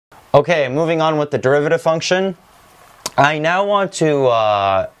Okay, moving on with the derivative function. I now want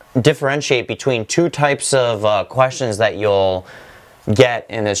to differentiate between two types of questions that you'll get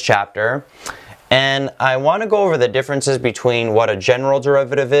in this chapter. And I want to go over the differences between what a general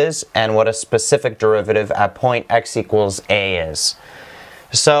derivative is and what a specific derivative at point x equals a is.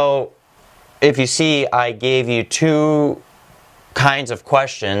 So if you see, I gave you two kinds of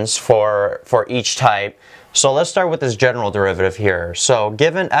questions for each type. So let's start with this general derivative here. So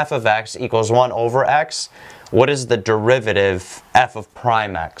given f of x equals 1 over x, what is the derivative f of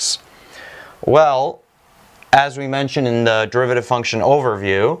prime x? Well, as we mentioned in the derivative function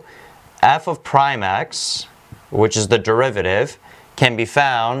overview, f of prime x, which is the derivative, can be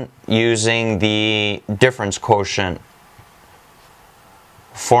found using the difference quotient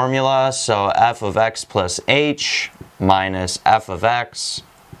formula. So f of x plus h minus f of x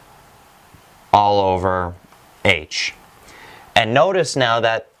all over h. And notice now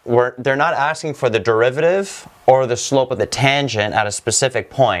that they're not asking for the derivative or the slope of the tangent at a specific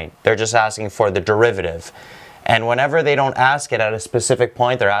point. They're just asking for the derivative. And whenever they don't ask it at a specific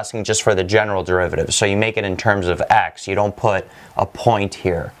point, they're asking just for the general derivative. So you make it in terms of x. You don't put a point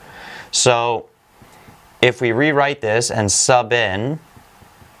here. So if we rewrite this and sub in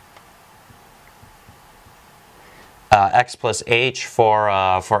x plus h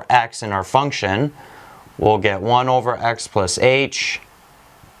for x in our function, we'll get 1 over x plus h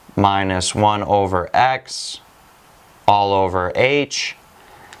minus 1 over x all over h.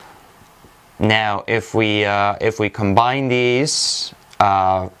 Now if we combine these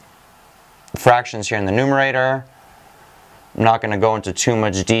fractions here in the numerator, I'm not going to go into too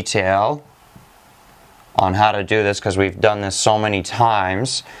much detail on how to do this because we've done this so many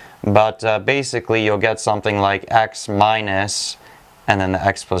times, but basically you'll get something like x minus, and then the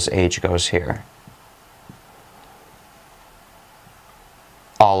x plus h goes here,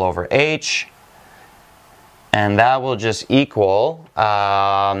 all over h, and that will just equal,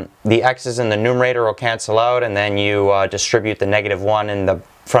 the x's in the numerator will cancel out, and then you distribute the negative 1 in the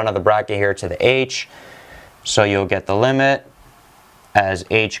front of the bracket here to the h, so you'll get the limit as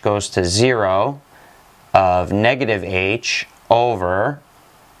h goes to 0 of negative h over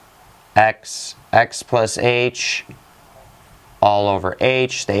x plus h all over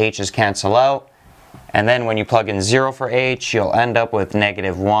h. The h's cancel out, and then when you plug in 0 for h, you'll end up with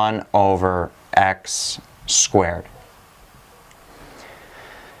negative 1 over x squared.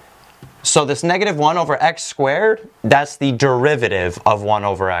 So this negative 1 over x squared, that's the derivative of 1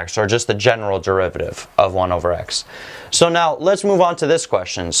 over x, or just the general derivative of 1 over x. So now let's move on to this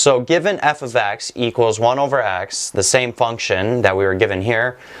question. So given f of x equals 1 over x, the same function that we were given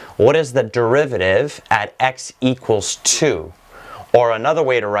here, what is the derivative at x equals 2? Or another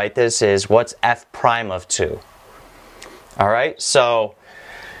way to write this is, what's f prime of 2? Alright, so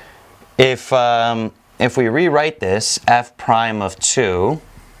if we rewrite this, f prime of 2,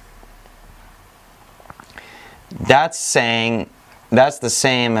 that's the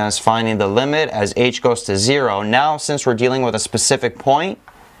same as finding the limit as h goes to 0. Now, since we're dealing with a specific point,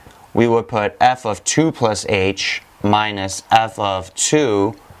 we would put f of 2 plus h minus f of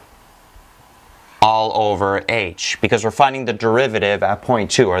 2 all over h, because we're finding the derivative at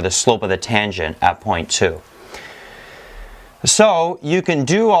point 2, or the slope of the tangent at point 2. So you can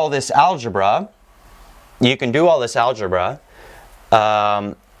do all this algebra.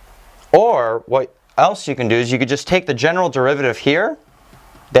 Or what else you can do is you could just take the general derivative here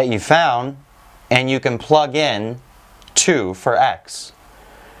that you found, and you can plug in 2 for x,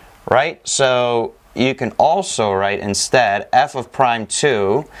 right? So you can also write instead f of prime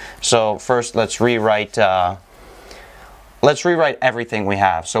 2. So first let's rewrite everything we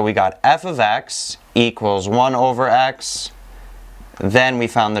have. So we got f of x equals 1 over x. Then we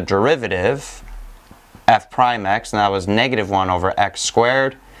found the derivative, f prime x, and that was negative 1 over x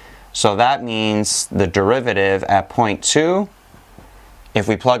squared. So that means the derivative at point 2, if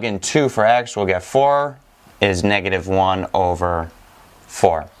we plug in 2 for x, we'll get 4, is negative 1 over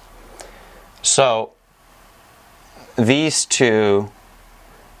 4. So these two,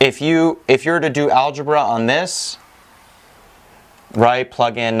 if you were to do algebra on this, right,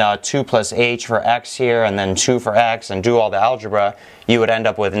 plug in 2 plus h for x here, and then 2 for x, and do all the algebra, you would end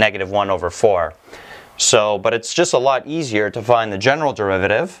up with negative 1 over 4. So, but it's just a lot easier to find the general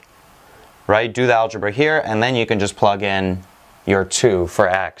derivative, right? Do the algebra here, and then you can just plug in your 2 for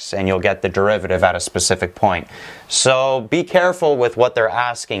x, and you'll get the derivative at a specific point. So be careful with what they're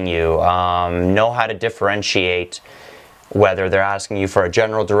asking you. Know how to differentiate whether they're asking you for a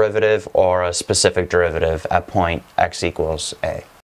general derivative or a specific derivative at point x equals a.